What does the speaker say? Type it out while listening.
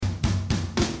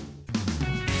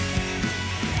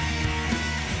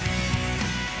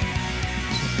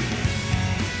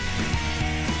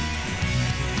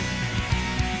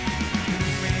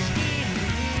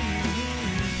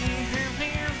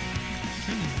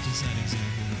Is that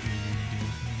exactly what we're going to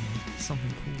do?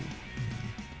 Something cool.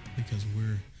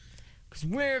 Because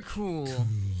we're cool.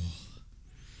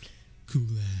 Cool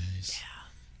guys.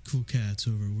 Yeah. Cool cats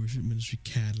over at Worship Ministry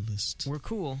Catalyst. We're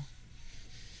cool.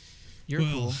 You're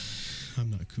cool.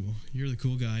 I'm not cool. You're the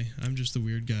cool guy. I'm just the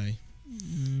weird guy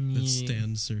that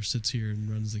stands or sits here and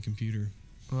runs the computer.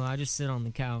 Well, I just sit on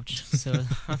the couch, so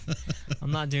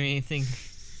I'm not doing anything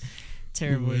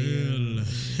terribly. Well,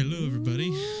 hello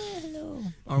everybody. Hello.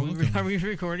 Are we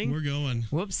recording? We're going.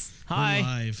 Whoops. Hi. We're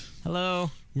live.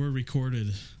 Hello. We're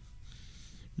recorded.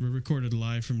 We're recorded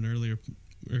live from an earlier.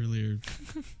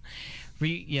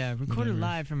 Recorded whatever.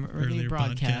 Live from an earlier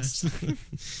broadcast.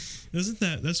 Isn't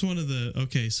that's one of the,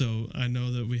 okay, so I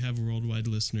know that we have worldwide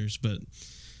listeners, but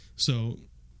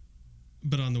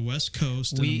on the West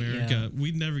Coast in America,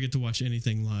 we never get to watch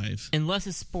anything live. Unless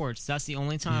it's sports. That's the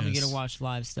only time we get to watch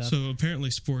live stuff. So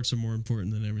apparently sports are more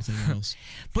important than everything else.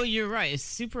 But you're right. It's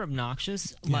super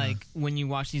obnoxious. Yeah. Like when you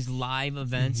watch these live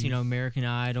events, American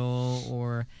Idol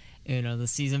or, the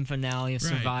season finale of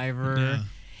Survivor. Yeah.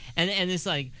 And it's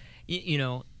like, it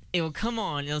will come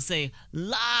on. It'll say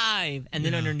live. And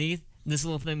then underneath, this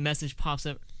little message pops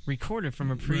up, recorded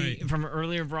from from an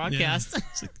earlier broadcast. Yeah.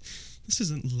 It's like, this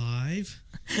isn't live.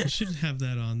 You shouldn't have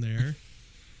that on there.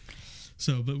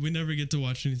 So, but we never get to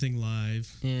watch anything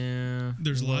live. Yeah.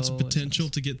 There's lots of potential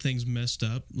to get things messed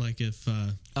up, like if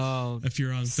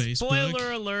you're on Facebook.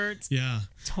 Spoiler alert. Yeah.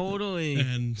 Totally.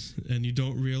 And you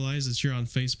don't realize that you're on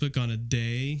Facebook on a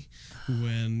day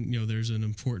when, there's an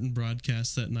important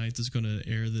broadcast that night that's going to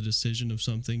air the decision of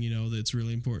something, that's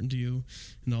really important to you.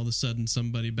 And all of a sudden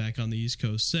somebody back on the East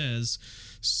Coast says,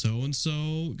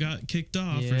 so-and-so got kicked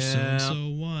off or so-and-so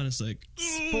won. It's like,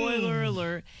 spoiler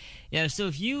alert. Yeah, so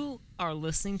if you are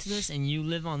listening to this and you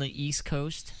live on the East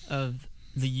Coast of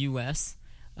the U.S.,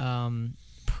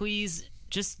 please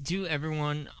just do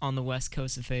everyone on the West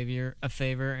Coast a favor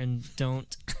and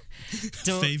don't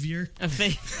favor?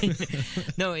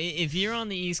 No, if you're on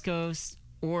the East Coast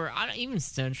or even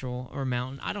Central or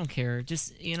Mountain, I don't care.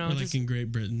 Just or like in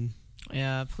Great Britain.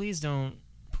 Yeah, please don't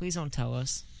tell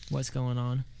us what's going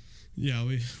on. Yeah,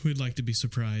 we'd like to be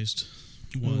surprised.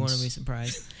 We want to be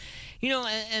surprised.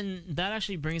 And that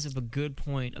actually brings up a good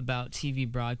point about TV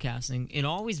broadcasting. It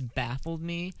always baffled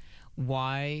me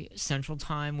why Central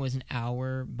Time was an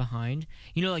hour behind.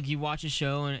 Like you watch a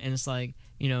show and it's like,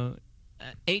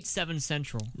 8/7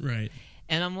 Central. Right.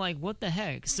 And I'm like, what the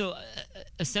heck? So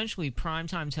essentially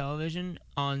primetime television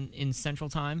in Central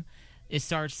Time, it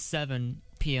starts 7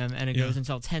 p.m. and it goes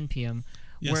until 10 p.m.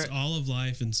 Yes, all of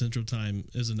life in Central Time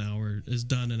is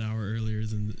done an hour earlier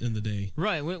than in the day.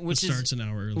 Right, which starts an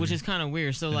hour earlier. Which is kind of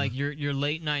weird. So like your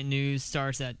late night news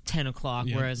starts at 10 o'clock,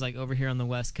 whereas like over here on the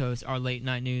West Coast, our late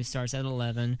night news starts at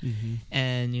 11,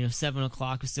 and 7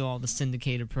 o'clock is still all the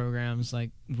syndicated programs like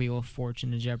Wheel of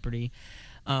Fortune and Jeopardy.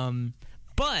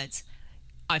 But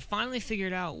I finally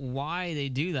figured out why they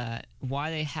do that,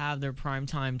 why they have their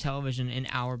primetime television an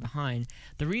hour behind.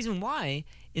 The reason why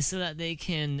is so that they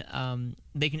can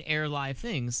air live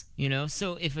things,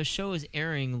 So if a show is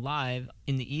airing live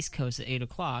in the East Coast at 8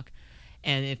 o'clock,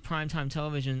 and if primetime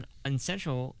television in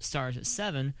Central starts at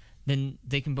 7, then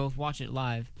they can both watch it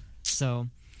live. So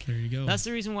there you go. That's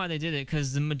the reason why they did it,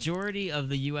 because the majority of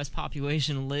the U.S.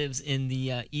 population lives in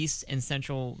the East and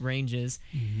Central ranges.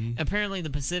 Apparently, the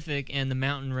Pacific and the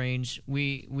Mountain Range,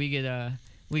 we get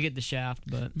the shaft.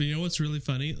 But you know what's really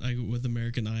funny, like with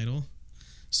American Idol?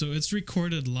 So it's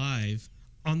recorded live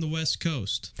on the West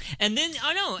Coast, and then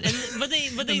I know, but they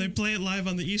and they play it live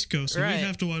on the East Coast, so we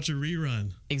have to watch a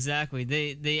rerun. Exactly.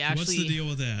 They actually. What's the deal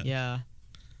with that? Yeah,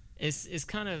 it's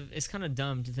kind of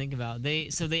dumb to think about. They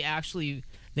actually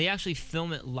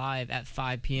film it live at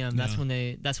 5 p.m. That's when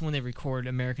they record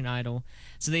American Idol.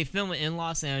 So they film it in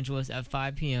Los Angeles at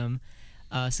 5 p.m.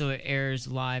 So it airs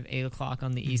live 8 o'clock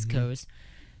on the East Coast,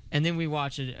 and then we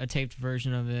watch a taped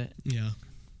version of it. Yeah.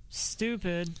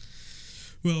 Stupid.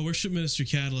 Well, Worship Ministry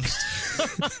Catalyst.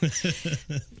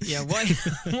 Yeah, why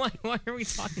are we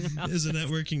talking about is a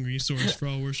networking resource for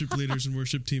all worship leaders and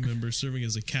worship team members, serving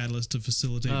as a catalyst to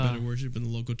facilitate better worship in the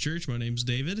local church. My name's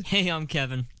David. Hey, I'm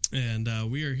Kevin. And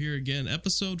we are here again,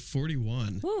 episode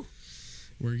 41. Woo.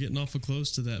 We're getting awful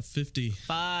close to that 50.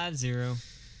 50.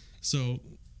 So,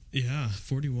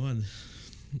 41.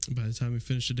 By the time we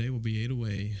finish today, we'll be 8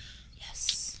 away.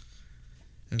 Yes.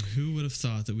 And who would have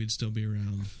thought that we'd still be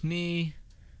around? Me.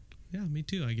 Yeah, me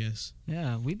too, I guess.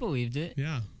 Yeah, we believed it.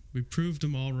 Yeah, we proved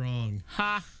them all wrong.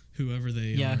 Ha! Whoever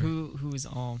they are. Yeah, who is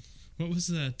all. What was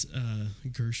that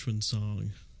Gershwin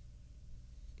song?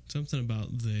 Something about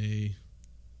they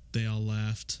all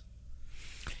laughed.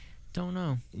 Don't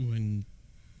know. When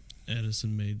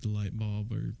Edison made the light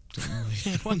bulb or something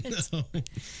like that. No.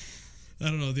 I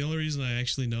don't know. The only reason I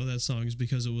actually know that song is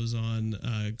because it was on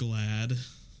GLAAD.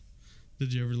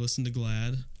 Did you ever listen to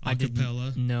GLAAD?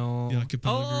 Acapella? No. The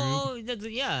acapella group? Oh,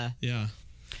 yeah. Yeah.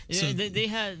 So, they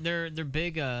had their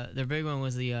big one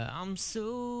was the I'm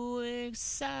so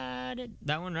excited,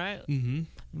 that one, right?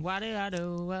 Mm-hmm. What did I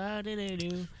do? What did I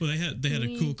do? Well, they had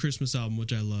a cool Christmas album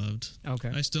which I loved. Okay.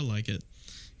 I still like it,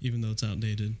 even though it's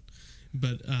outdated.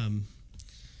 But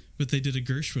they did a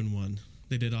Gershwin one.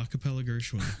 They did acapella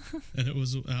Gershwin, and that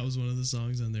was one of the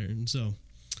songs on there. And so,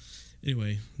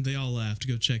 anyway, they all laughed.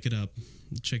 Go check it out.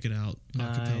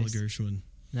 Nice. Acapella Gershwin.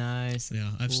 Nice.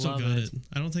 Yeah, I've still got it.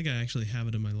 I don't think I actually have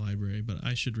it in my library, but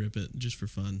I should rip it just for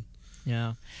fun.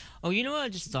 Yeah. Oh, you know what I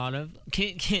just thought of?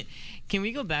 Can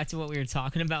we go back to what we were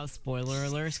talking about? Spoiler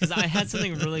alerts, because I had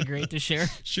something really great to share.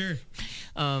 Sure.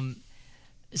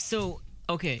 So,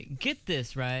 okay, get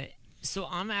this, right? So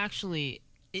I'm actually...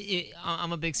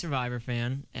 I'm a big Survivor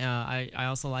fan. I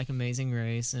also like Amazing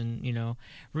Race, and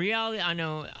reality. I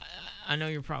know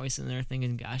you're probably sitting there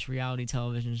thinking, "Gosh, reality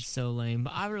television is so lame,"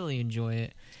 but I really enjoy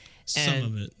it.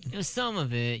 Some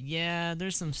of it, yeah.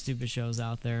 There's some stupid shows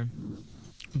out there,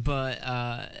 but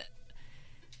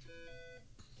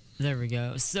there we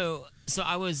go. So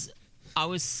I was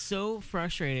so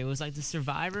frustrated. It was like the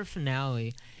Survivor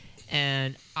finale.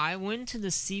 And I went to the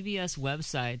CBS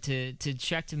website to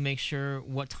check to make sure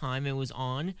what time it was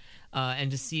on,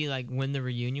 and to see like when the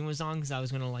reunion was on, because I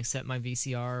was gonna like set my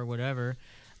VCR or whatever.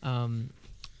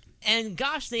 And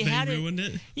gosh, they had ruined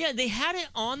it. Yeah, they had it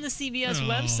on the CBS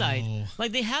website.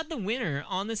 Like they had the winner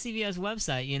on the CBS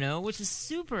website, which is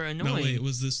super annoying. No, wait,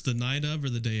 was this the night of or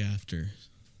the day after?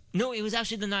 No, it was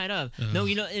actually the night of.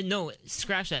 No,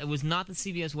 scratch that. It was not the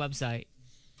CBS website.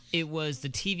 It was the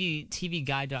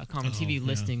TVGuide.com and TV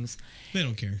listings. They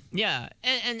don't care. Yeah,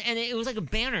 and it was like a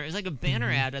banner. It was like a banner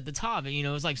ad at the top. And, it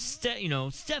was like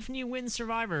Stephanie wins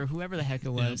Survivor, whoever the heck it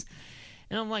was. Yep.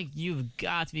 And I'm like, you've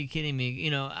got to be kidding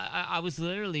me. I was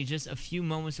literally just a few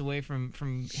moments away from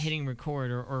hitting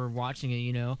record or watching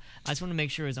it. I just want to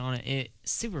make sure it's on it. It's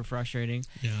super frustrating.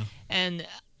 Yeah. And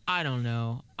I don't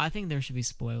know. I think there should be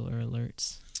spoiler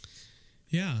alerts.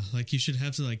 Yeah, like you should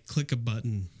have to like click a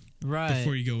button. Right.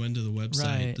 Before you go into the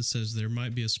website that says there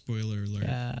might be a spoiler alert.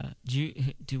 Yeah.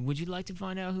 Would you like to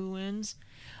find out who wins?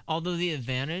 Although the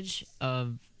advantage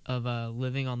of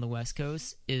living on the West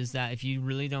Coast is that if you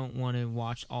really don't want to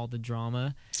watch all the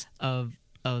drama of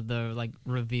the like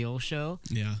reveal show,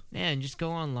 man, just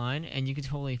go online and you could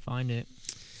totally find it.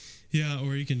 Yeah,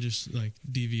 or you can just like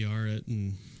DVR it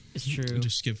and it's true. And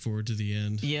just skip forward to the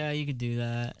end. Yeah, you could do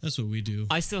that. That's what we do.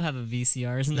 I still have a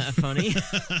VCR. Isn't that funny?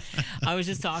 We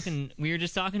were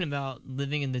just talking about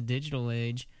living in the digital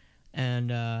age, and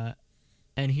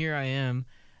here I am,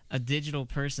 a digital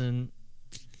person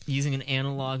using an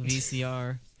analog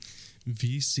VCR.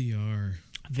 VCR.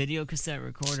 Video cassette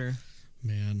recorder.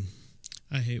 Man,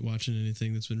 I hate watching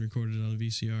anything that's been recorded on a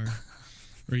VCR.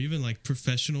 Or even like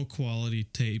professional quality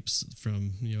tapes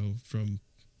from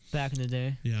back in the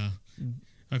day. Yeah.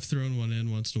 I've thrown one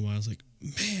in once in a while. It's like,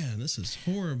 man, this is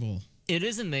horrible. It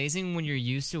is amazing when you're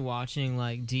used to watching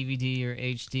like DVD or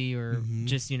HD or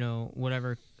just,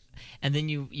 whatever. And then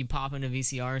you pop into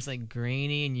VCR, it's like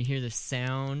grainy and you hear the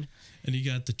sound. And you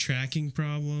got the tracking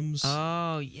problems.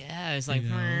 Oh, yeah. It's like,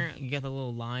 you got the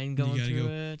little line going through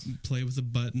it. Play with the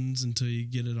buttons until you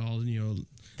get it all, the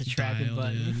tracking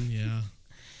button. Yeah.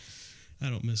 I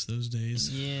don't miss those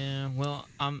days. Yeah, well,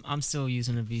 I'm still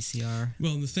using a VCR.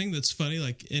 Well, and the thing that's funny,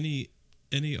 like any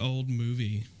old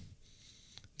movie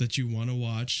that you want to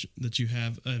watch that you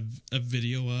have a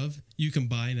video of, you can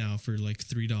buy now for like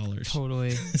 $3. Totally,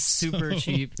 super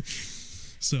cheap.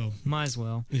 So might as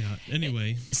well. Yeah.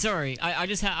 Anyway, sorry, I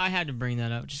just I had to bring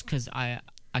that up just because I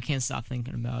can't stop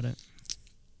thinking about it.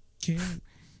 Can't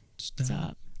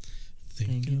stop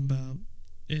thinking about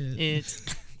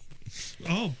it.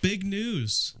 Oh, big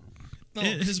news.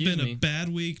 It has been a bad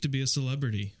week to be a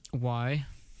celebrity. Why?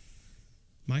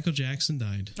 Michael Jackson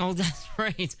died. Oh, that's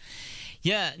right.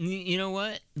 Yeah, you know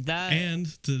what? And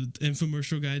the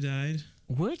infomercial guy died.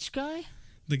 Which guy?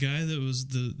 The guy that was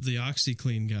the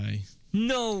OxyClean guy.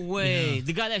 No way. Yeah.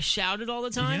 The guy that shouted all the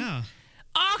time? Yeah.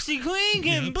 OxyClean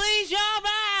can bleach your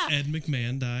back. Ed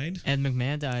McMahon died. Ed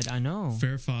McMahon died, I know.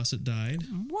 Farrah Fawcett died.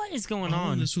 What is going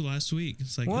on? This was last week.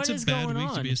 It's like, it's a bad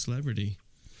week to be a celebrity.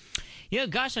 Yeah,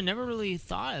 gosh, I never really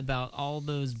thought about all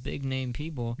those big name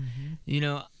people.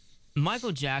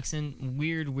 Michael Jackson,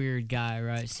 weird guy,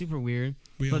 right? Super weird.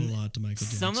 We owe a lot to Michael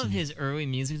Jackson. Some of his early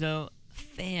music, though,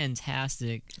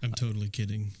 fantastic. I'm totally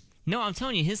kidding. No, I'm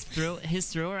telling you, his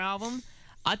Thriller album,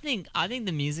 I think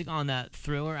the music on that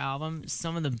Thriller album,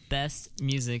 some of the best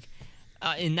music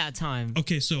in that time.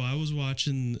 Okay, so I was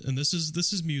watching, and this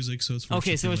is music, so it's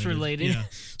okay, so it's related. Yeah.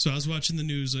 So I was watching the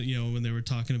news, when they were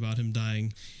talking about him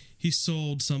dying. He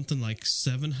sold something like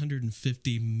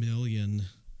 750 million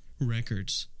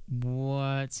records.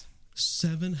 What?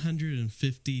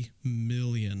 750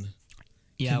 million.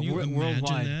 Yeah, Can you imagine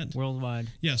that? Worldwide.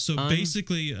 Yeah, so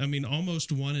basically, I mean,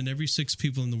 almost 1 in every 6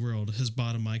 people in the world has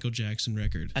bought a Michael Jackson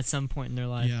record. At some point in their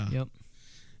life. Yeah. Yep.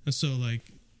 And so,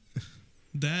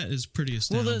 that is pretty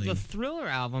astounding. Well, the Thriller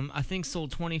album, I think,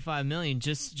 sold 25 million,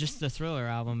 just the Thriller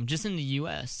album, just in the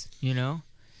U.S.,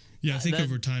 Yeah, I think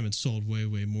over time it sold way,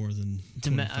 way more than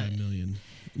 25 million.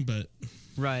 But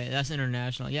right, that's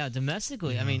international. Yeah,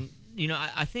 domestically, yeah. I mean,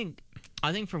 I think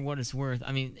for what it's worth,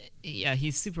 I mean, yeah,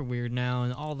 he's super weird now,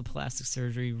 and all the plastic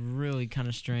surgery really kind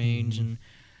of strange, and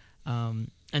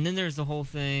then there's the whole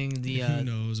thing. Who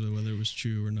knows whether it was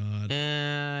true or not?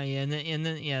 Yeah, and then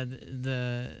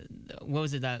the what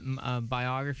was it, that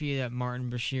biography that Martin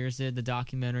Bashir did, the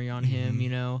documentary on him.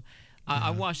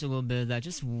 I watched a little bit of that.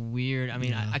 Just weird. I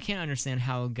mean, I can't understand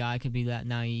how a guy could be that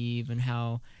naive and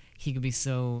how he could be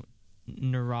so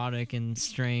neurotic and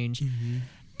strange.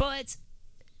 But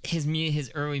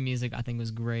his early music, I think,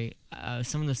 was great.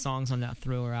 Some of the songs on that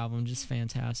Thriller album, just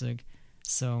fantastic.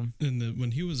 So, and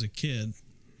when he was a kid.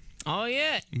 Oh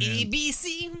yeah,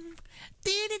 ABC.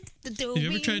 Have you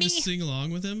ever tried to sing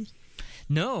along with him?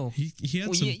 No. He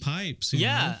had some pipes.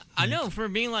 Yeah, I know, for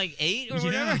being like 8 or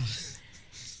whatever.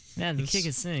 Man, the kid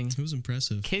could sing. It was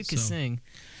impressive. Kid could sing.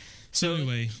 So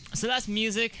anyway, so that's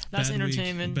music. That's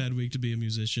entertainment. Bad week to be a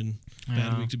musician.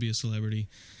 Bad week to be a celebrity.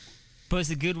 But it's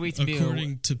a good week to be.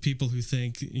 According to people who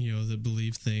think, that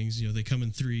believe things, they come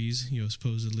in threes.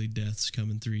 Supposedly deaths come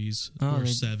in threes or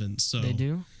sevens. So they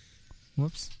do.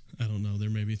 Whoops. I don't know. There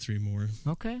may be 3 more.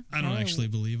 Okay. I don't actually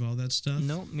believe all that stuff.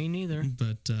 No, me neither.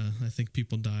 But I think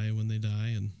people die when they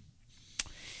die, and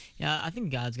yeah, I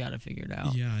think God's got to figure it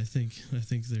out. Yeah, I think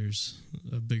there's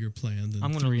a bigger plan than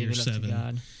I'm 3 or 7. Up to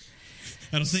God.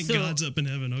 I don't think God's up in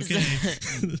heaven. Okay,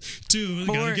 2. We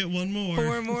gotta get 1 more.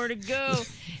 4 more to go.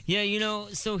 Yeah,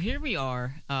 so here we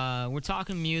are. We're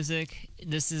talking music.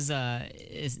 This is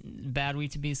bad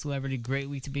week to be a celebrity. Great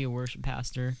week to be a worship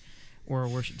pastor or a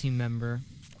worship team member.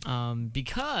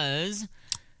 Because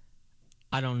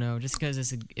I don't know, just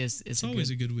because it's always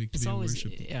a good week to be a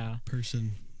worship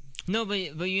person. No, but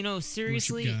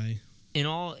seriously, guy. in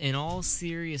all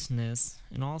seriousness,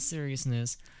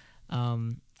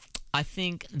 I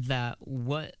think that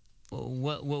what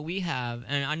we have,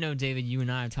 and I know, David, you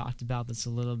and I have talked about this a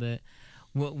little bit.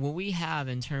 What we have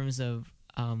in terms of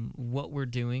what we're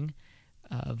doing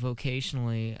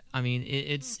vocationally, I mean,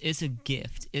 it's a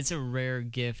gift. It's a rare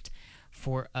gift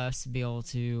for us to be able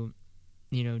to,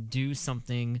 do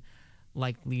something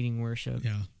like leading worship.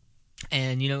 Yeah.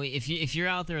 And if you're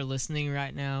out there listening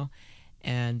right now,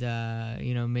 and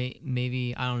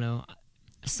maybe, I don't know,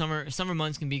 summer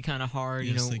months can be kind of hard.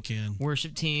 Yes, they can.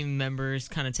 Worship team members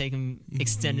kind of taking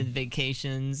extended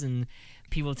vacations, and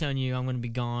people telling you, I'm going to be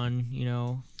gone,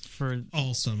 for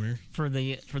all summer, for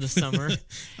the summer.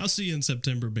 I'll see you in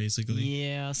September, basically.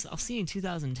 Yeah, I'll see you in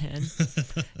 2010.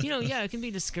 Yeah, it can be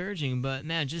discouraging, but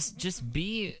man, just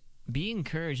be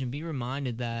encouraged and be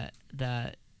reminded that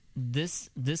this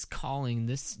calling,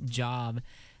 this job,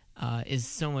 is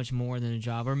so much more than a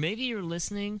job. Or maybe you're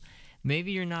listening.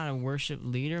 Maybe you're not a worship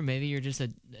leader. Maybe you're just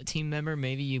a team member.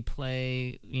 Maybe you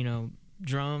play,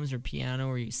 drums or piano,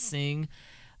 or you sing.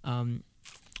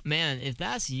 Man, if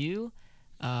that's you,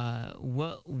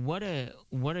 what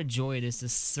a joy it is to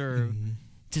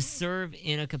serve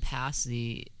in a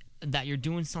capacity that you're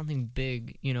doing something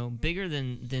big, bigger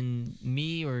than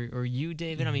me or you,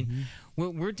 David. I mean,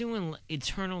 we're doing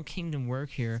eternal kingdom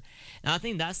work here, and I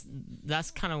think that's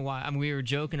kind of why. I mean, we were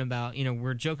joking about,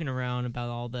 we're joking around about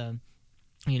all the,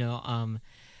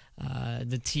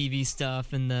 the TV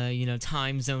stuff and the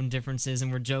time zone differences,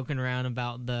 and we're joking around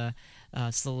about the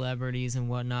celebrities and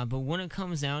whatnot. But when it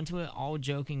comes down to it, all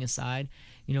joking aside,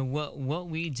 what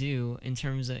we do in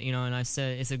terms of, and I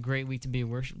said it's a great week to be a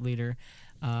worship leader.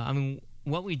 I mean,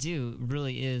 what we do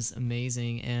really is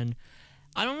amazing, and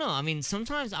I don't know. I mean,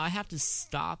 sometimes I have to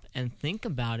stop and think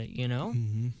about it. I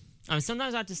mean,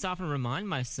 sometimes I have to stop and remind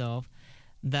myself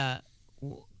that,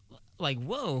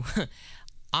 whoa,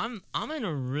 I'm in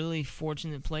a really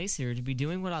fortunate place here to be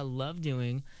doing what I love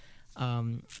doing,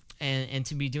 and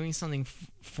to be doing something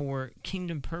for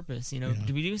kingdom purpose. To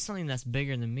be doing something that's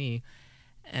bigger than me,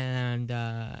 and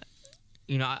I've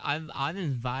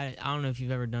invited. I don't know if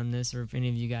you've ever done this, or if any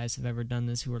of you guys have ever done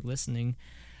this who are listening.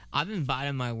 I've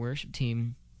invited my worship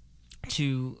team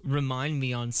to remind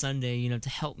me on Sunday, you know, to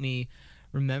help me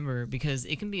remember, because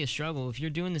it can be a struggle if you're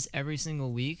doing this every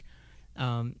single week.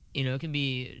 You know, it can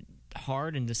be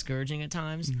hard and discouraging at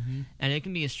times, and it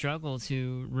can be a struggle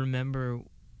to remember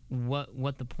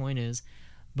what the point is.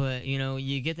 But, you know,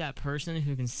 you get that person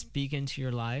who can speak into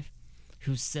your life,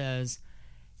 who says,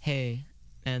 hey,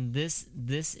 and this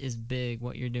is big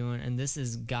what you're doing, and this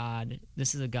is God.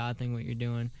 This is a God thing what you're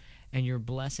doing, and you're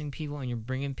blessing people, and you're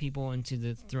bringing people into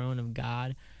the throne of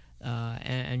God,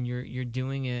 and you're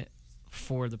doing it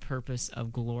for the purpose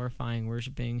of glorifying,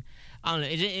 worshiping. I don't know.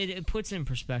 It puts it in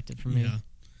perspective for me.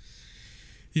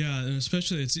 Yeah, and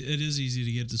especially it is easy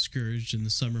to get discouraged in the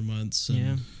summer months.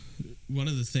 And one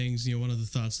of the things, you know, one of the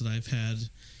thoughts that I've had,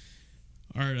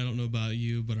 Art, I don't know about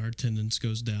you, but our attendance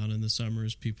goes down in the summer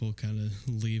as people kind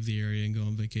of leave the area and go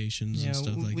on vacations and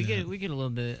stuff like that. We get a little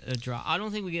bit of a drop. I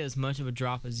don't think we get as much of a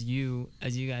drop as you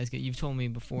guys get. You've told me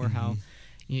before how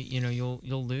you know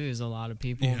you'll lose a lot of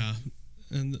people. Yeah,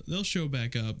 and they'll show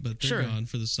back up, but they're gone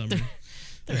for the summer.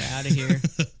 They're out of here.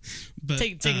 But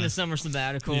taking the summer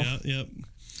sabbatical. Yeah, yep.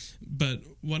 But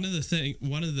one of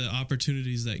the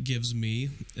opportunities that gives me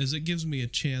is it gives me a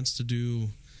chance to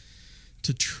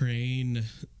train,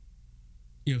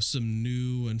 you know, some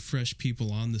new and fresh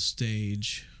people on the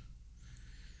stage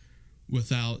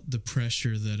without the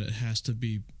pressure that it has to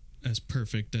be as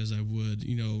perfect as I would,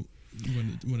 you know,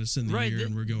 when it's in the year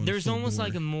and we're going. There's almost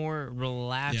like a more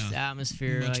relaxed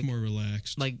atmosphere, much more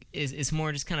relaxed. Like it's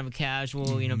more just kind of a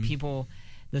casual, you know, people.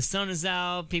 The sun is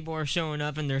out, people are showing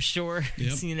up in their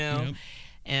shorts, you know,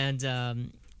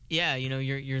 and yeah, you know,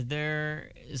 you're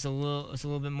there. It's a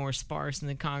little bit more sparse in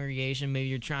the congregation. Maybe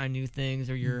you're trying new things,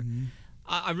 or you're.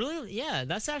 I really,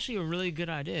 that's actually a really good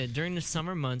idea. During the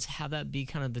summer months, have that be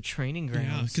kind of the training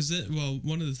grounds. Yeah, because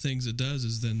one of the things it does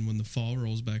is then when the fall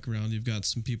rolls back around, you've got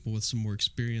some people with some more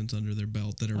experience under their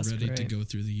belt that are ready to go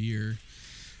through the year,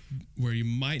 where you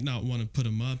might not want to put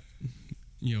them up.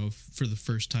 You know, for the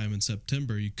first time in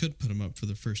September, you could put them up for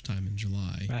the first time in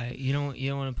July. Right. You don't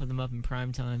want to put them up in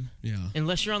prime time. Yeah.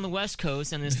 Unless you're on the West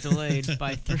Coast and it's delayed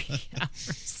by 3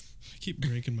 hours. I keep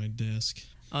breaking my desk.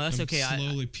 Oh, that's okay.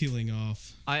 Slowly peeling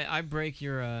off. I break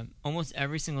your almost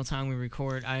every single time we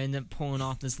record. I end up pulling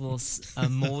off this little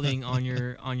molding on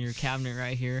your cabinet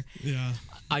right here. Yeah.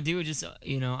 I do it just,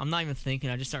 you know, I'm not even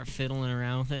thinking. I just start fiddling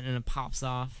around with it and it pops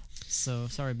off. So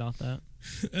sorry about that.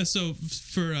 So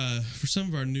for some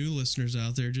of our new listeners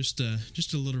out there, just a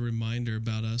little reminder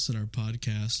about us and our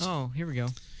podcast. Oh, here we go.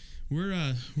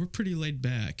 We're pretty laid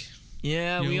back.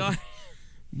 Yeah, we are.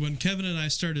 When Kevin and I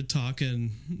started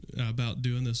talking about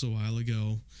doing this a while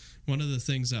ago, one of the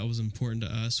things that was important to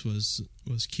us was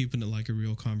keeping it like a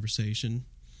real conversation.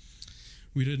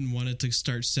 We didn't want it to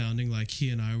start sounding like he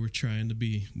and I were trying to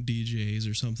be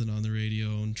DJs or something on the radio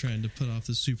and trying to put off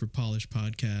the super polished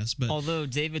podcast. But although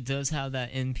David does have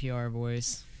that NPR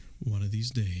voice. One of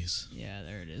these days. Yeah,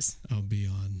 there it is. I'll be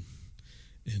on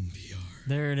NPR.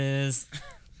 There it is.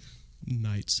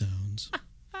 Night Sounds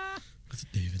with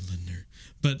David Lindner.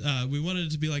 But we wanted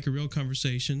it to be like a real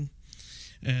conversation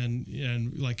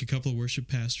and like a couple of worship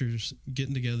pastors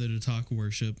getting together to talk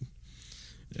worship.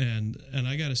 And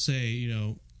I got to say, you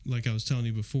know, like I was telling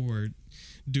you before,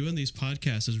 doing these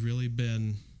podcasts has really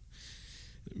been,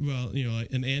 well, you know,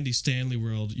 in Andy Stanley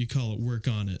world, you call it work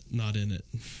on it, not in it.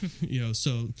 You know,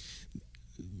 so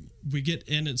we get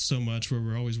in it so much where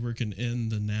we're always working in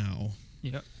the now.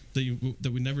 Yep.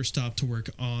 That we never stop to work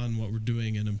on what we're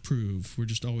doing and improve. We're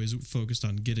just always focused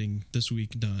on getting this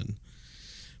week done.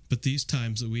 But these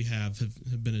times that we have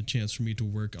been a chance for me to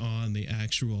work on the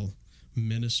actual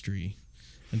ministry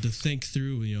and to think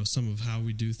through, you know, some of how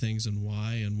we do things and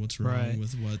why and what's wrong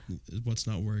with what's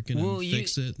not working and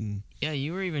fix it. And yeah,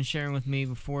 you were even sharing with me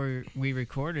before we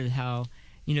recorded how,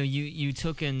 you know,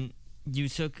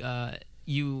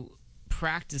 you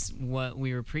practiced what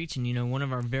we were preaching. You know, one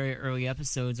of our very early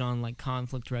episodes on like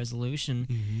conflict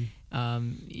resolution,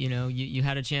 you know, you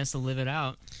had a chance to live it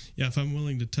out. Yeah, if I'm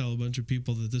willing to tell a bunch of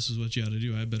people that this is what you ought to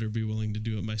do, I better be willing to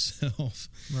do it myself.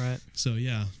 Right. So,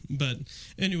 yeah. But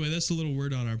anyway, that's a little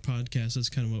word on our podcast. That's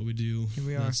kind of what we do. Here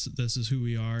we are. This is who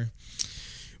we are.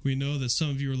 We know that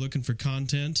some of you are looking for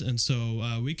content, and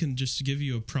so we can just give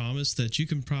you a promise that you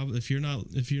can probably, if you're not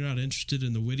interested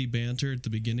in the witty banter at the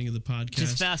beginning of the podcast,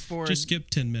 just fast forward. Just skip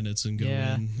 10 minutes and go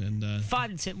in. And 5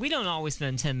 to 10. We don't always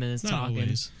spend 10 minutes talking.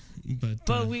 Always.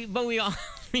 But we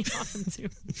often do.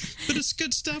 But it's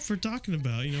good stuff we're talking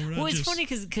about. You know, we're not it's funny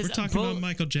because we're talking about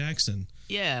Michael Jackson.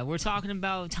 Yeah, we're talking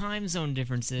about time zone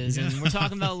differences, and we're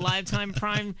talking about live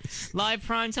primetime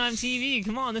TV.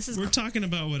 Come on, we're talking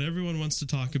about what everyone wants to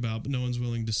talk about, but no one's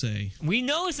willing to say. We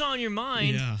know it's on your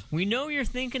mind. Yeah, we know you're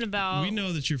thinking about. We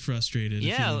know that you're frustrated.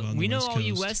 Yeah, if you live on we the know West all Coast.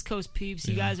 you West Coast peeps.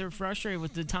 You guys are frustrated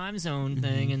with the time zone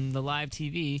thing and the live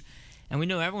TV. And we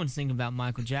know everyone's thinking about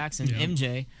Michael Jackson,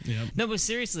 MJ. Yep. No, but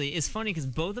seriously, it's funny because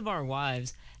both of our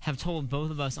wives have told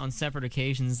both of us on separate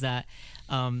occasions that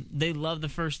they love the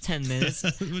first 10 minutes.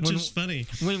 Which is funny.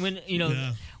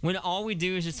 When all we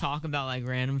do is just talk about like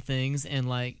random things and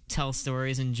like tell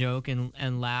stories and joke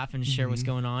and laugh and share what's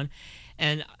going on.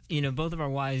 And, both of our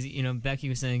wives, Becky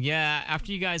was saying, yeah,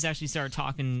 after you guys actually start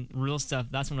talking real stuff,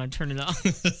 that's when I turn it off.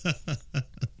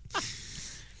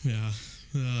 Yeah.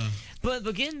 But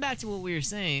getting back to what we were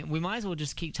saying, we might as well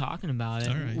just keep talking about it.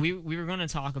 All right. We were going to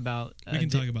talk about... we can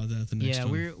talk about that the next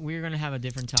one. Yeah, we're going to have a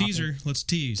different topic. Teaser. Let's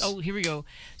tease. Oh, here we go.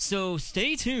 So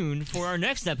stay tuned for our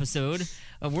next episode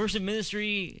of Worship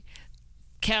Ministry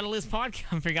Catalyst Podcast.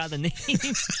 I forgot the name.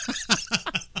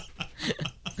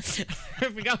 I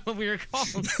forgot what we were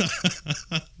called.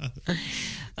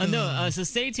 So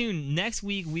stay tuned. Next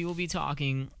week we will be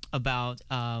talking about...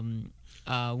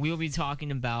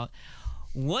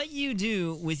 what you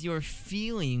do with your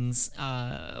feelings.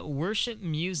 Worship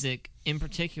music in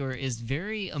particular is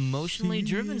very emotionally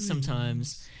driven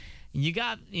sometimes. You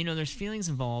got, there's feelings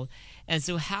involved. And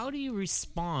so how do you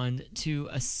respond to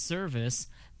a service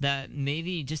that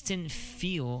maybe just didn't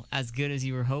feel as good as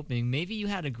you were hoping? Maybe you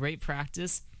had a great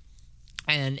practice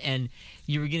and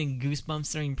you were getting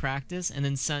goosebumps during practice, and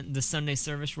then the Sunday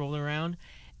service rolled around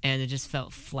and it just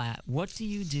felt flat. What do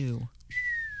you do?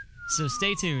 So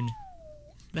stay tuned.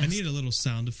 I need a little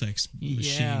sound effects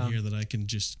machine here that I can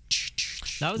just.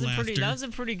 That was a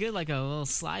pretty good, like a little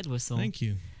slide whistle. Thank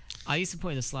you. I used to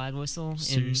play the slide whistle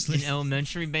in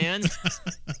elementary band.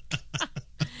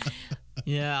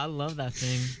 Yeah, I love that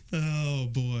thing. Oh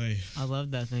boy, I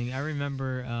love that thing. I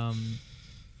remember.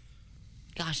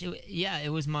 It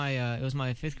was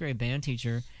my fifth grade band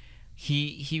teacher.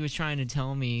 He was trying to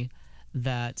tell me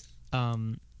that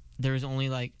there was only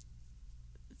like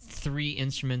 3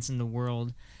 instruments in the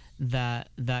world that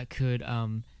could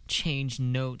change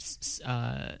notes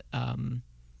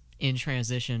in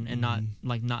transition and not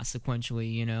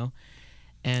sequentially,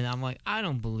 and I'm like, I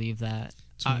don't believe that.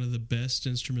 It's one of the best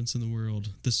instruments in the world.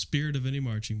 The spirit of any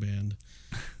marching band,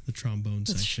 the trombone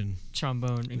section.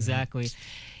 Trombone, exactly.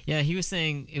 Yeah, he was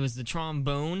saying it was the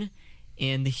trombone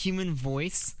and the human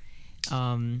voice.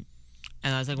 And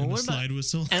I was like, well, what about slide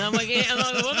whistle? And I'm like,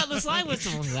 what about the slide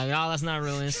whistle? He's like, oh, that's not a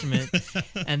real instrument.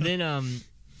 And then,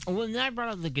 then I brought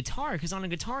up the guitar, because on a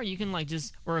guitar you can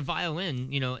or a violin,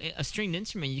 a stringed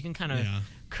instrument, you can kind of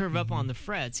curve up on the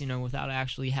frets, without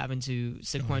actually having to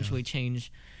sequentially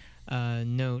change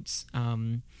notes.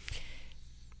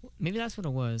 Maybe that's what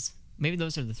it was. Maybe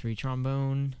those are the 3: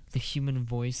 trombone, the human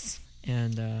voice,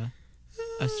 and a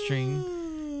string.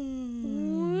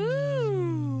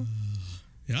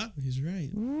 Yeah, he's right.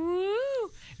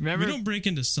 Woo! Remember, we don't break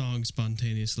into songs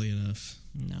spontaneously enough.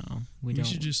 No, we don't. We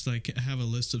should just have a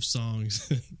list of songs.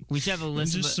 We should have a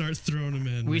list. And just start throwing them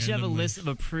in. We should have a list of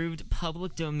approved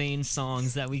public domain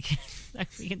songs that we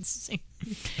can sing.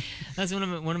 That's one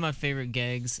of my favorite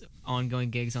ongoing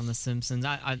gigs on The Simpsons.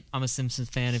 I'm a Simpsons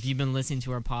fan. If you've been listening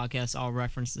to our podcast, I'll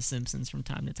reference The Simpsons from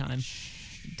time to time.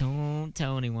 Don't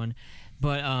tell anyone,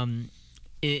 but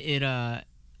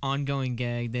ongoing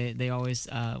gag, they always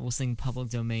will sing public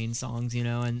domain songs,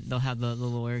 and they'll have the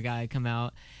lawyer guy come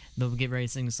out, they'll get ready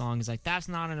to sing the song. He's like, that's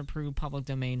not an approved public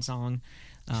domain song.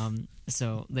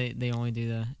 So they only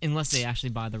do unless they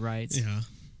actually buy the rights.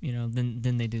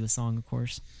 Then they do the song, of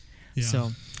course.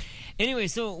 So anyway,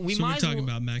 so we're talking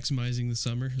about maximizing the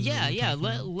summer.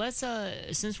 Let's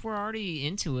since we're already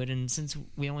into it, and since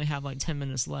we only have 10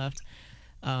 minutes left,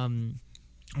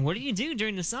 what do you do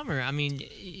during the summer? I mean,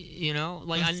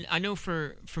 I know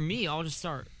for me, I'll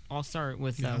start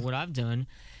with what I've done.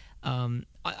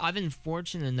 I've been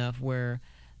fortunate enough where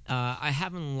I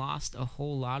haven't lost a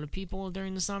whole lot of people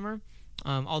during the summer.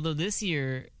 Although this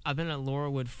year I've been at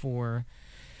Laurelwood for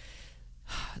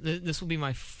this will be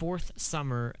my 4th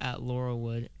summer at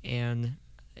Laurelwood, and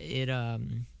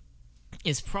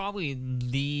it's probably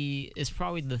the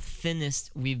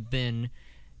thinnest we've been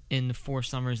in the 4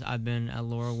 summers I've been at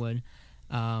Laurelwood.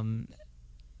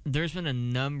 There's been a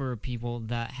number of people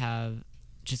that have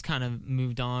just kind of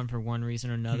moved on for one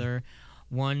reason or another,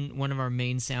 One of our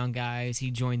main sound guys,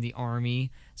 he joined the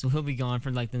Army, so he'll be gone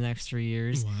for like the next 3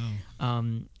 years. Wow.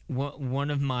 One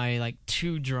of my like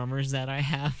 2 drummers that I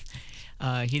have,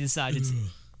 he decided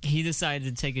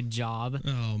to take a job.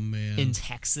 Oh man. In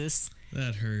Texas.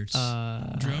 That hurts.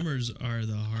 Drummers are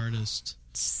the hardest.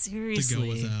 Seriously. To go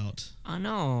without. I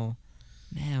know.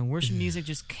 Man, worship music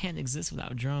just can't exist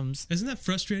without drums. Isn't that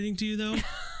frustrating to you, though?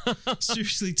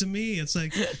 Seriously, to me, it's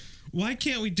like, why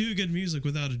can't we do good music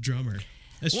without a drummer?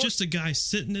 It's just a guy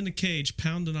sitting in a cage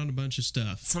pounding on a bunch of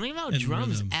stuff. Something about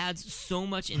drums adds so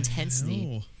much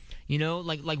intensity. You know,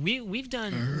 like we've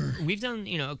done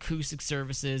acoustic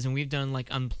services, and we've done like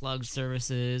unplugged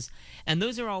services, and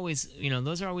those are always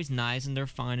nice and they're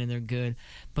fine and they're good.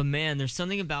 But man, there's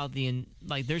something about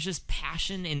there's just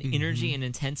passion and energy and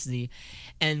intensity.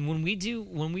 And when we do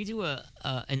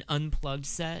an unplugged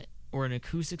set or an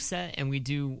acoustic set, and we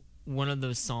do one of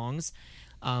those songs,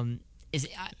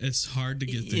 it's hard to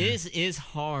get there. It is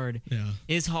hard. Yeah.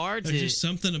 It's hard There's just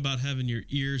something about having your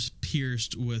ears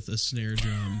pierced with a snare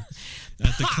drum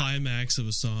at the climax of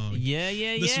a song.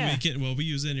 This weekend, well, we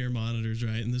use in-ear monitors,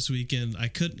 right? And this weekend,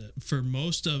 for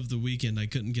most of the weekend, I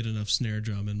couldn't get enough snare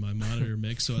drum in my monitor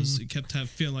mix, so I kept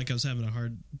feeling like I was having a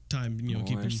hard time,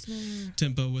 keeping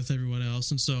tempo with everyone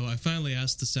else. And so I finally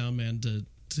asked the sound man to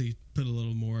put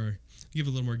give a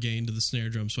little more gain to the snare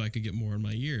drum so I could get more in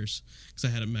my ears, because I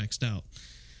had it maxed out.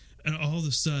 And all of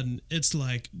a sudden, it's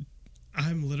like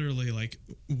I'm literally like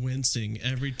wincing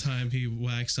every time he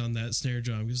whacks on that snare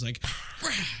drum. He's like,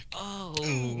 whack! Oh,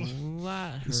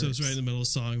 that hurts. So it's right in the middle of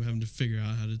the song. I'm having to figure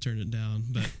out how to turn it down.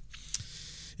 But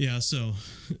yeah, so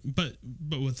but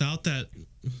without that,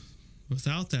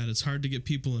 it's hard to get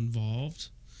people involved.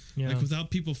 Yeah. Like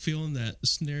without people feeling that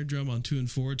snare drum on 2 and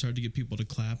 4, it's hard to get people to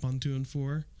clap on 2 and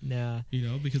 4. Yeah,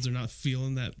 because they're not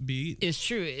feeling that beat. It's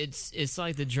true. It's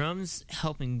like the drums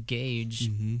help engage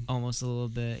almost a little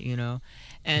bit, and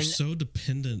they're so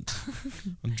dependent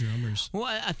on drummers. Well,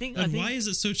 I think why is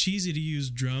it so cheesy to use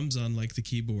drums on like the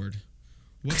keyboard?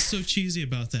 What's so cheesy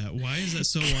about that? Why is that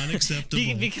so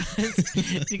unacceptable? because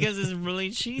it's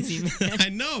really cheesy, man. I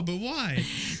know, but why?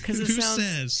 Because who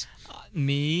says?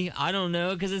 Me, I don't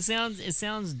know, because it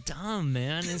sounds dumb,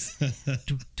 man. It's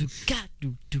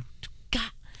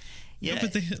yeah,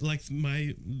 but they like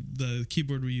the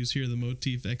keyboard we use here, the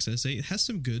Motif XS8, has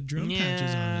some good drum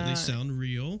patches on it. They sound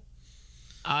real.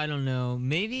 I don't know.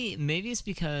 Maybe it's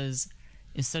because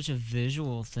it's such a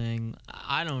visual thing.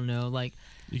 I don't know. Like,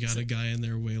 you got a guy in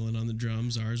there wailing on the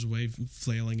drums, ours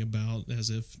flailing about as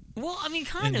if. Well, I mean,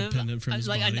 kind of. Independent from his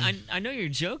body. I know you're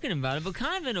joking about it, but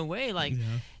kind of in a way, like,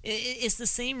 it's the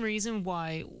same reason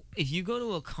why if you go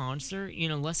to a concert,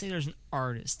 let's say there's an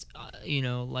artist,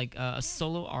 like a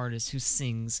solo artist who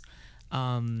sings,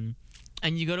 and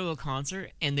you go to a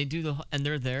concert and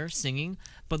they're there singing,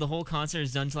 but the whole concert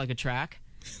is done to like a track.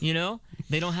 They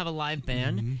don't have a live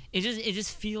band. It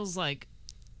just feels like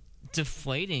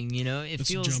deflating. It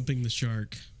feels jumping the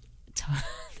shark.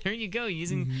 There you go.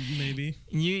 Using maybe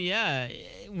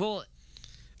Well,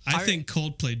 I think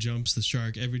Coldplay jumps the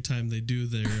shark every time they do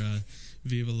their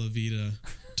Viva La Vida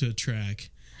to a track,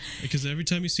 because every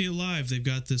time you see it live, they've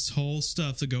got this whole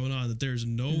stuff that's going on that there's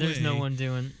no one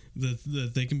doing.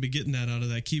 That they can be getting that out of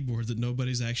that keyboard that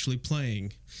nobody's actually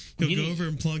playing. He'll go over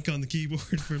and plunk on the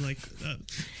keyboard for like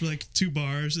 2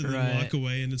 bars and then walk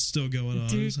away, and it's still going on.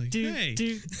 It's like, hey.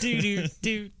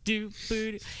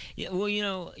 Yeah, well,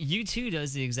 U2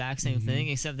 does the exact same thing,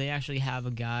 except they actually have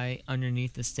a guy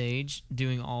underneath the stage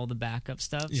doing all the backup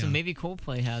stuff. Yeah. So maybe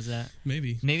Coldplay has that.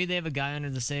 Maybe they have a guy under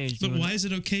the stage. But why is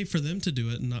it okay for them to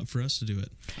do it and not for us to do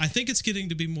it? I think it's getting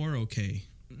to be more okay.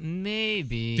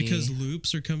 Maybe because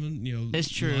loops are coming. It's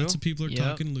true. Lots of people are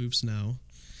talking loops now.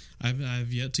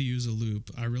 I've yet to use a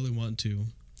loop. I really want to.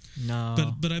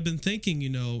 No, but I've been thinking.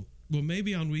 Well,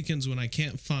 maybe on weekends when I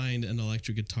can't find an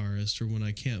electric guitarist, or when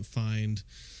I can't find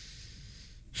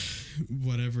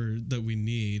whatever that we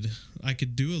need, I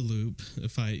could do a loop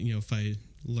if I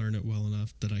learn it well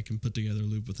enough that I can put together a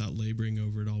loop without laboring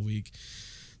over it all week.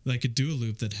 I could do a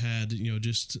loop that had,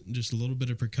 just a little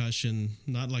bit of percussion,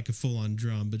 not like a full-on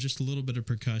drum, but just a little bit of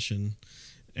percussion,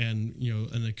 and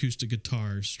an acoustic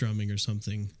guitar strumming or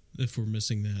something if we're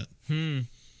missing that.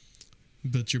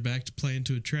 But you're back to playing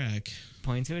to a track.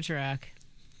 Playing to a track,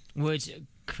 which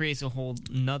creates a whole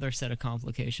another set of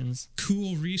complications.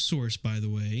 Cool resource, by the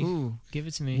way. Ooh, give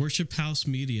it to me. Worship House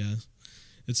Media.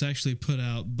 It's actually put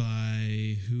out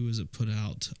by, who is it put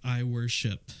out?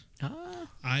 iWorship.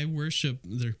 iWorship,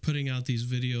 they're putting out these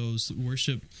videos,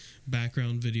 worship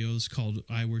background videos called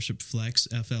iWorship Flex,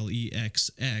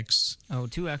 FLEXX. Oh,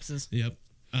 2 X's. Yep.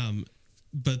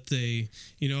 But they,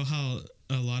 how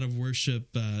a lot of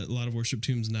worship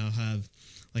tunes now have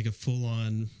like a full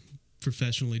on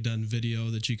professionally done video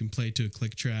that you can play to a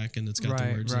click track, and it's got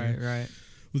the words there. Right.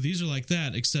 Well, these are like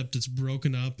that, except it's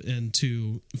broken up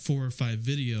into 4 or 5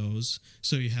 videos.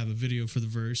 So you have a video for the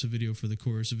verse, a video for the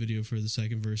chorus, a video for the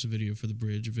second verse, a video for the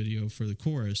bridge, a video for the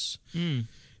chorus.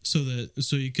 So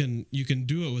you can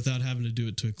do it without having to do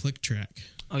it to a click track.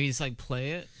 Oh, you just like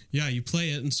play it? Yeah, you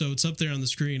play it, and so it's up there on the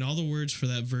screen. All the words for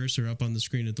that verse are up on the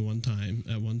screen at one time.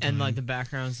 And like the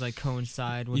backgrounds like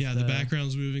coincide with the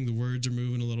background's moving, the words are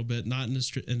moving a little bit, not in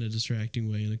a distracting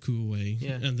way, in a cool way.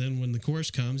 Yeah. And then when the chorus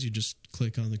comes, you just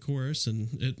click on the chorus, and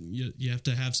you have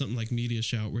to have something like Media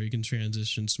Shout where you can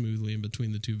transition smoothly in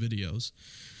between the 2 videos.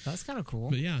 That's kind of cool.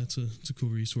 But yeah, it's a cool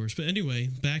resource. But anyway,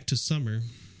 back to summer.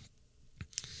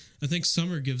 I think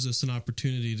summer gives us an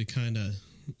opportunity to kind of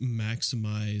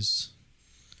maximize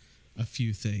a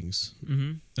few things,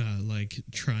 like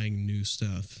trying new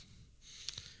stuff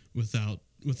without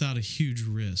a huge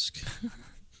risk.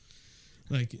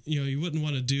 Like, you wouldn't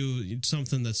want to do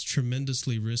something that's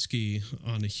tremendously risky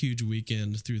on a huge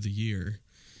weekend through the year.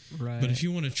 Right. But if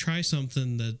you want to try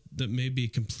something that may be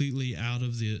completely out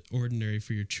of the ordinary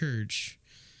for your church,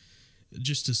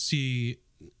 just to see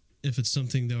if it's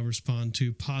something they'll respond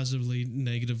to positively,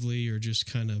 negatively, or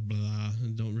just kind of blah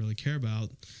and don't really care about,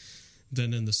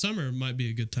 then in the summer it might be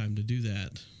a good time to do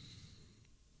that.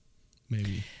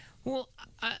 Maybe. Well,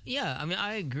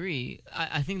 I agree.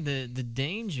 I think the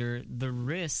danger, the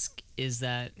risk is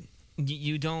that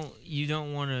you don't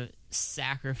want to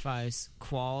sacrifice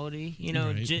quality.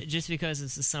 Right. Just because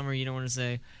it's the summer, you don't want to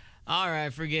say, all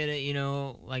right, forget it.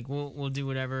 Like we'll do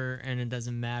whatever, and it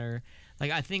doesn't matter.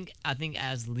 Like I think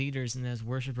as leaders and as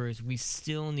worshipers, we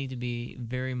still need to be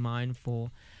very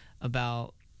mindful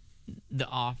about the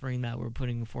offering that we're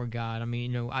putting before God. I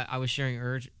mean, I was sharing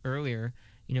earlier.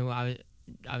 I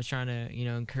was trying to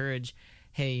encourage,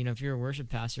 hey, if you're a worship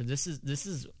pastor, this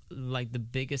is like the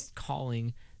biggest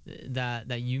calling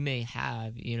that you may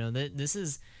have. This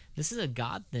is a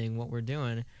God thing, what we're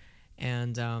doing,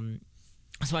 and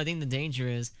so I think the danger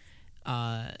is,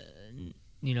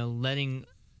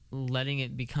 letting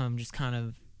it become just kind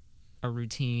of a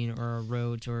routine or a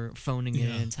rote or phoning it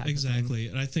in type exactly.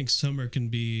 of thing. And I think summer can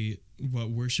be what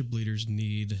worship leaders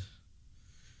need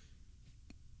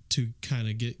to kind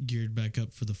of get geared back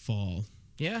up for the fall.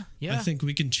 Yeah. I think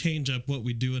we can change up what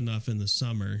we do enough in the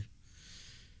summer,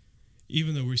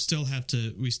 even though we still have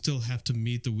to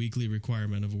meet the weekly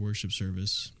requirement of a worship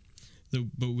service.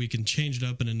 But we can change it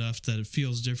up enough that it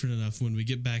feels different enough when we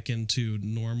get back into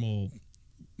normal,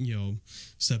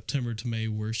 September to May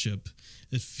worship.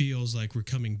 It feels like we're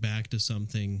coming back to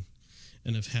something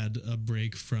and have had a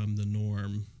break from the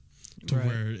norm, to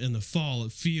where in the fall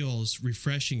it feels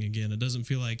refreshing again. It doesn't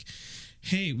feel like,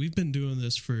 hey, we've been doing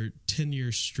this for 10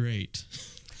 years straight.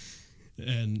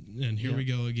 And here we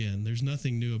go again. There's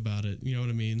nothing new about it. You know what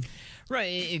I mean? Right.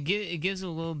 It gives a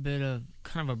little bit of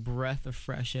kind of a breath of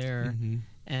fresh air. Mm-hmm.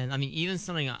 And I mean, even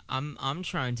something I'm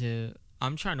trying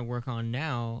to work on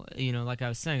now. Like I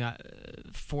was saying,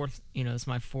 it's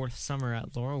my 4th summer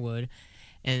at Laurelwood,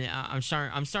 and I'm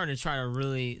starting to try to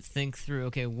really think through.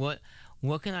 Okay, what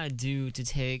can I do to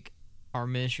take our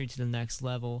ministry to the next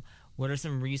level? What are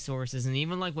some resources? And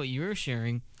even like what you're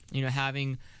sharing,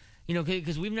 having.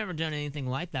 Because we've never done anything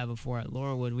like that before at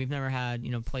Laurelwood. We've never had,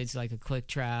 played to like a click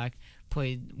track,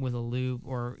 played with a loop,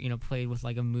 or, played with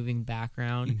like a moving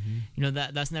background. Mm-hmm.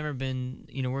 That's never been,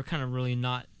 we're kind of really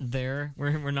not there.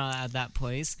 We're not at that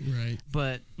place. Right.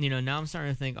 But, now I'm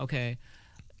starting to think, okay,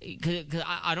 because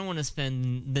I don't want to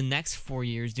spend the next 4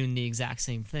 years doing the exact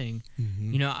same thing.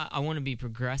 Mm-hmm. I want to be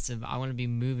progressive. I want to be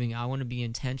moving. I want to be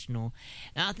intentional.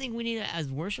 And I think we need to, as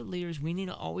worship leaders, we need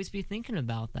to always be thinking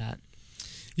about that.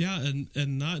 Yeah,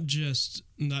 and not just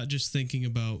thinking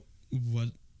about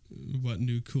what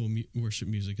new cool worship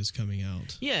music is coming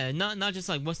out. Yeah, not just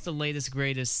like what's the latest,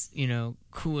 greatest,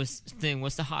 coolest thing.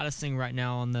 What's the hottest thing right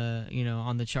now on the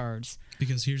on the charts?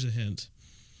 Because here's a hint.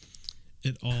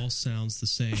 It all sounds the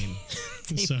same.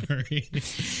 Sorry.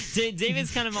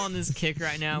 David's kind of on this kick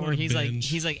right now where he's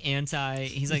like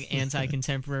anti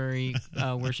contemporary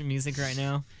worship music right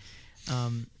now.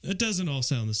 It doesn't all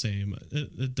sound the same.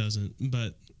 It doesn't,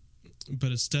 but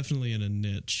it's definitely in a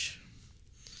niche.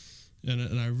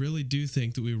 And I really do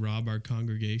think that we rob our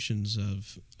congregations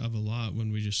of a lot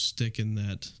when we just stick in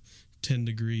that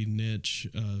 10-degree niche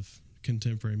of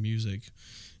contemporary music,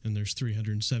 and there's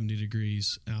 370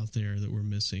 degrees out there that we're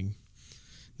missing.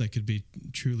 that could be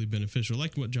truly beneficial,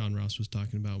 like what John Ross was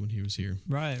talking about when he was here.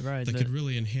 Right. That could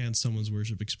really enhance someone's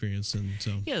worship experience. And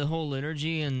so, yeah, the whole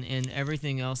liturgy and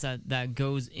everything else that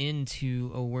goes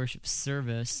into a worship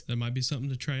service. That might be something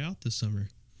to try out this summer.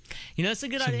 That's a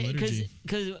good idea,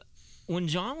 because when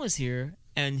John was here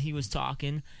and he was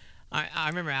talking, I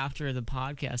remember after the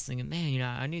podcast thinking, man,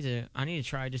 I need to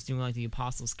try just doing like the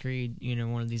Apostles' Creed,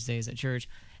 one of these days at church.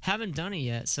 Haven't done it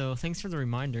yet, so thanks for the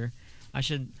reminder. I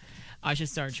should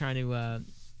start trying to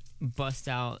bust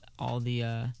out all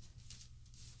the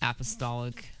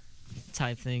apostolic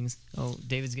type things. Oh,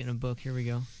 David's getting a book. Here we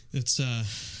go. It's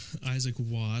Isaac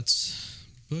Watts,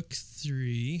 book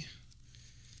 3,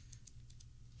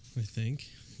 I think.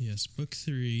 Yes, book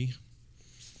 3,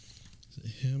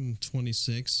 hymn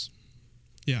 26.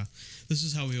 Yeah, this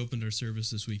is how we opened our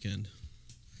service this weekend.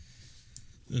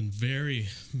 And very,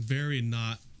 very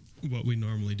not what we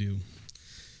normally do.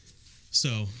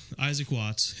 So, Isaac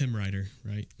Watts, hymn writer,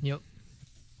 right? Yep.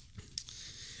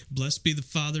 Blessed be the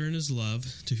Father in his love,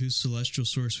 to whose celestial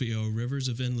source we owe rivers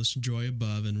of endless joy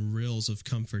above and rills of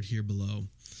comfort here below.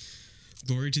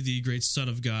 Glory to thee, great Son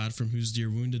of God, from whose dear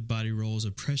wounded body rolls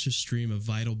a precious stream of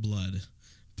vital blood,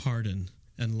 pardon,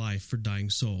 and life for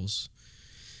dying souls.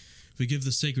 We give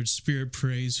the sacred Spirit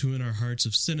praise, who in our hearts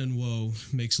of sin and woe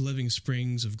makes living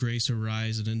springs of grace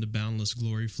arise and into boundless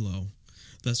glory flow.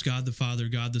 Thus God the Father,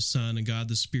 God the Son, and God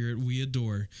the Spirit we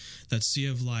adore, that sea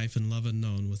of life and love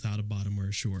unknown without a bottom or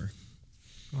a shore.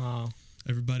 Wow.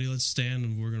 Everybody, let's stand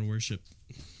and we're going to worship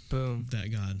Boom.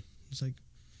 that God. It's like...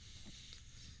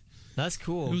 That's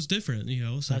cool. It was different,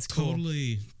 It's like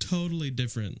totally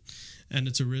different. And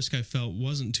it's a risk I felt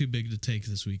wasn't too big to take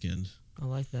this weekend. I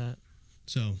like that.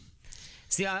 So...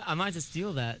 See, I might have to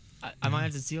steal that. I might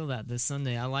have to steal that this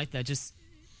Sunday. I like that. Just,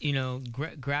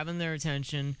 grabbing their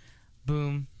attention.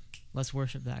 Boom. Let's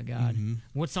worship that God. Mm-hmm.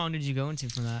 What song did you go into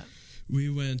from that? We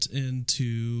went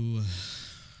into...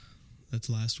 That's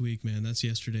last week, man. That's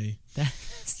yesterday.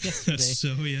 That's yesterday. That's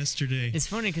so yesterday. It's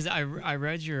funny because I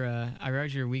read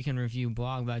your weekend review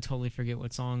blog, but I totally forget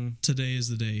what song. Today is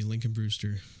the Day, Lincoln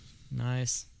Brewster.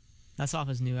 Nice. That's off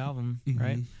his new album,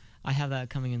 right? I have that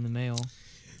coming in the mail.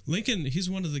 Lincoln, he's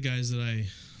one of the guys that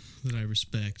I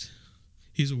respect.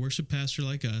 He's a worship pastor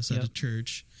like us at a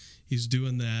church. He's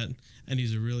doing that, and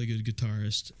he's a really good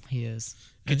guitarist. He is.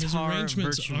 And his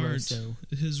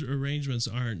arrangements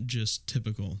aren't just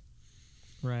typical.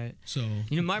 Right. So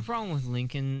my problem with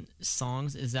Lincoln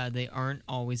songs is that they aren't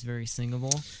always very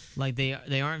singable. Like they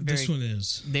aren't very. This one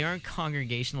is. They aren't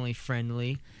congregationally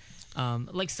friendly.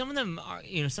 Like some of them are.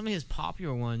 Some of his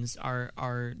popular ones are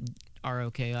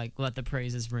okay. Like Let the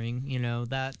Praises Ring.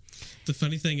 That. The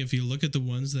funny thing, if you look at the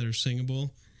ones that are singable,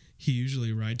 he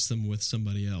usually writes them with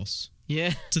somebody else.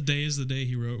 Yeah. Today is the Day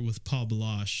he wrote with Paul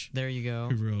Balash. There you go.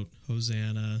 Who wrote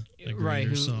Hosanna, a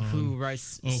greater song. Who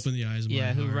writes Open the Eyes of My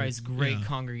Heart. Yeah, who writes great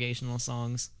congregational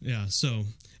songs. Yeah, so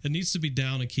it needs to be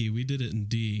down a key. We did it in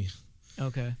D.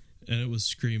 Okay. And it was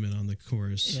screaming on the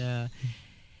chorus. Yeah.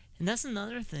 And that's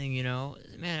another thing,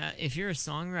 man, if you're a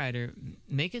songwriter,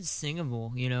 make it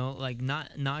singable, like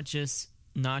not just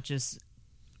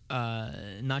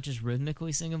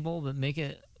rhythmically singable, but make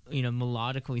it,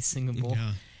 melodically singable.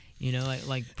 Yeah.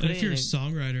 Like and if you're a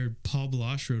songwriter, Paul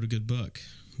Balash wrote a good book.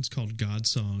 It's called God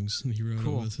Songs, and he wrote it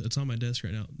with, it's on my desk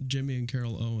right now, Jimmy and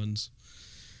Carol Owens.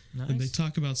 Nice. And they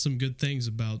talk about some good things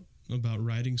about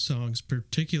writing songs,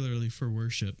 particularly for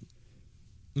worship.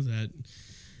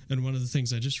 And one of the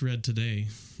things I just read today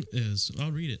is,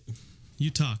 I'll read it.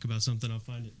 You talk about something, I'll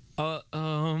find it. What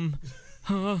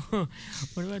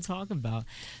do I talk about?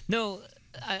 No,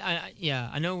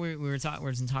 I know we're talking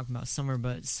about summer,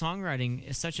 but songwriting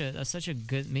is such a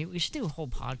good. Maybe we should do a whole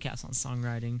podcast on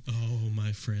songwriting. Oh,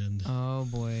 my friend. Oh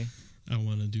boy. I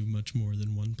want to do much more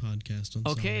than one podcast on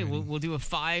songwriting. Okay, we'll do a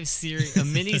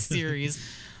mini series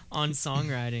on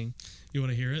songwriting. You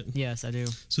want to hear it? Yes, I do.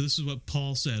 So this is what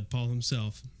Paul said, Paul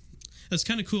himself. That's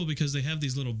kind of cool because they have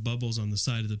these little bubbles on the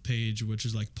side of the page, which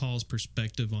is like Paul's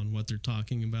perspective on what they're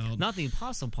talking about. Not the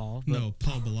Apostle Paul. But no,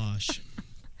 Paul Balash.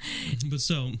 But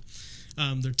so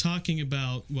they're talking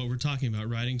about what we're talking about,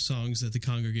 writing songs that the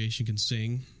congregation can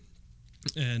sing.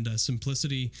 And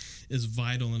simplicity is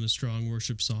vital in a strong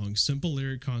worship song. Simple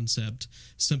lyric concept,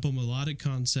 simple melodic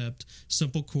concept,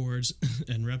 simple chords,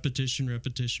 and repetition.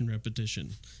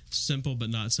 Simple but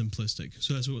not simplistic.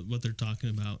 So that's what they're talking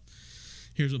about.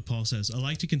 Here's what Paul says. I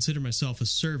like to consider myself a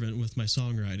servant with my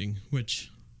songwriting,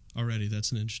 which already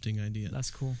that's an interesting idea.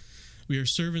 That's cool. We are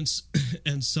servants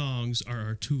and songs are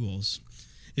our tools.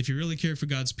 If you really care for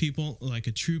God's people, like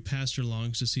a true pastor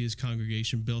longs to see his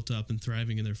congregation built up and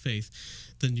thriving in their faith,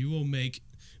 then you will make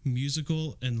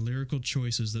musical and lyrical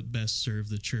choices that best serve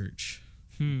the church.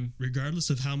 Regardless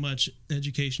of how much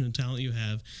education and talent you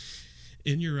have,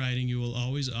 in your writing, you will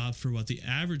always opt for what the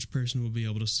average person will be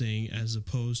able to sing as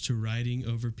opposed to writing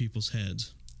over people's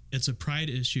heads. It's a pride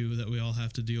issue that we all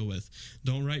have to deal with.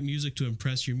 Don't write music to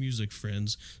impress your music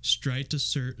friends. Strive to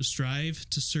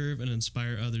serve and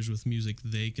inspire others with music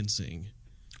they can sing.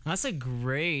 That's a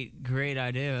great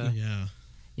idea.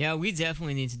 Yeah, we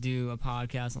definitely need to do a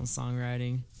podcast on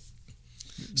songwriting.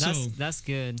 That's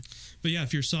good. But yeah,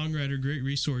 if you're a songwriter, great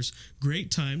resource,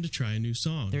 great time to try a new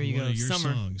song. There you go. One of your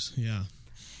Summer. songs. Yeah.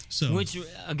 So, which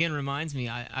again reminds me,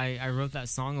 I wrote that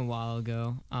song a while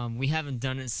ago. We haven't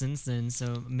done it since then,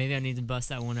 so maybe I need to bust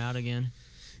that one out again.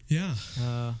 Yeah,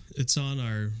 it's on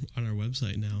our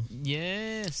website now.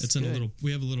 Yes, it's in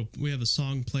we have a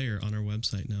song player on our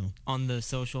website now. On the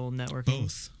social network.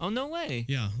 Both. Oh, no way.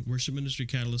 Yeah,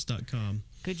 worshipministrycatalyst.com.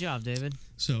 Good job, David.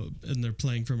 So, and they're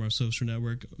playing from our social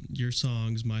network. Your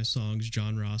songs, my songs,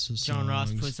 John Ross's songs. John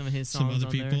Ross put some of his songs on there. Some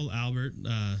other people, there. Albert.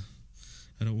 I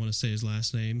don't want to say his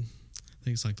last name. I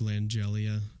think it's like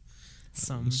Langelia.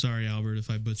 Sorry, Albert, if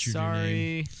I butchered your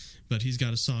name. But he's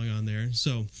got a song on there.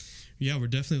 So, yeah, we're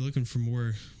definitely looking for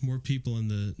more people in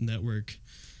the network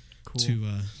to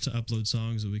upload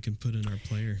songs that we can put in our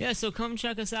player. Yeah, so come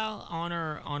check us out on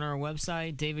our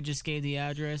website. David just gave the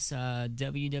address,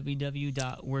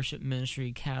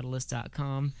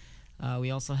 www.worshipministrycatalyst.com.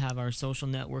 We also have our social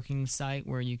networking site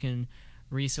where you can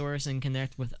resource and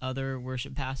connect with other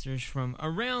worship pastors from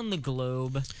around the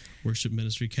globe.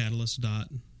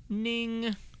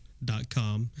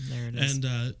 worshipministrycatalyst.ning.com. There it is. And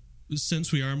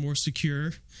since we are more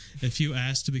secure, if you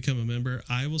ask to become a member,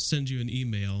 I will send you an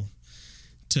email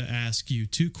to ask you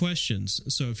 2 questions.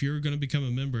 So if you're going to become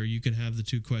a member, you can have the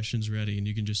 2 questions ready, and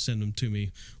you can just send them to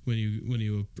me when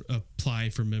you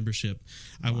apply for membership.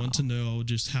 I want to know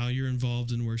just how you're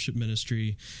involved in worship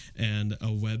ministry and a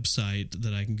website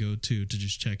that I can go to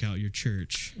just check out your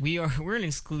church. We're an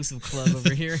exclusive club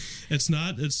over here.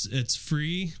 It's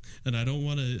free, and I don't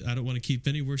want to keep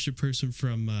any worship person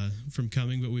from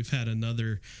coming, but we've had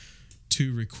another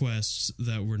 2 requests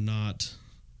that were not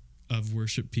of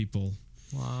worship people.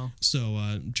 Wow. So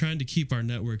trying to keep our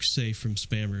network safe from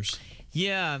spammers.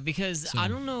 Yeah, because I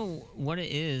don't know what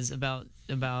it is about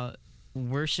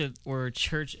worship or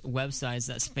church websites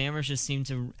that spammers just seem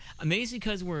to... Maybe it's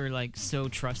because we're like so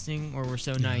trusting, or we're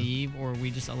so naive, or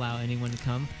we just allow anyone to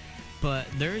come. But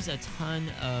there's a ton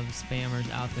of spammers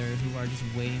out there who are just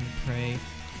waiting to prey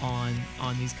on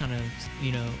these kind of,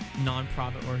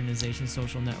 non-profit organization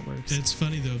social networks. It's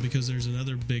funny though, because there's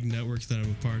another big network that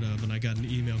I'm a part of, and I got an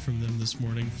email from them this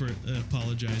morning for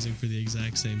apologizing for the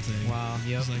exact same thing. Wow.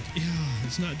 Yep. It's like,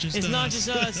 it's not just us. It's not just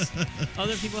us.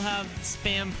 Other people have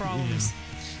spam problems. Yeah.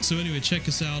 So anyway, check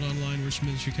us out online,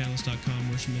 worshipministrycatalyst.com,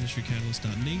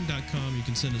 worshipministrycatalyst.ning.com. You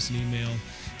can send us an email,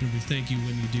 and we thank you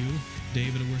when you do.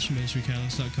 David at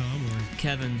worshipministrycatalyst.com or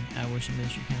Kevin at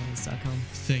worshipministrycatalyst.com.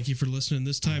 Thank you for listening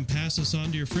this time. Pass us on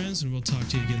to your friends, and we'll talk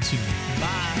to you again soon.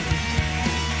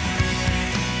 Bye.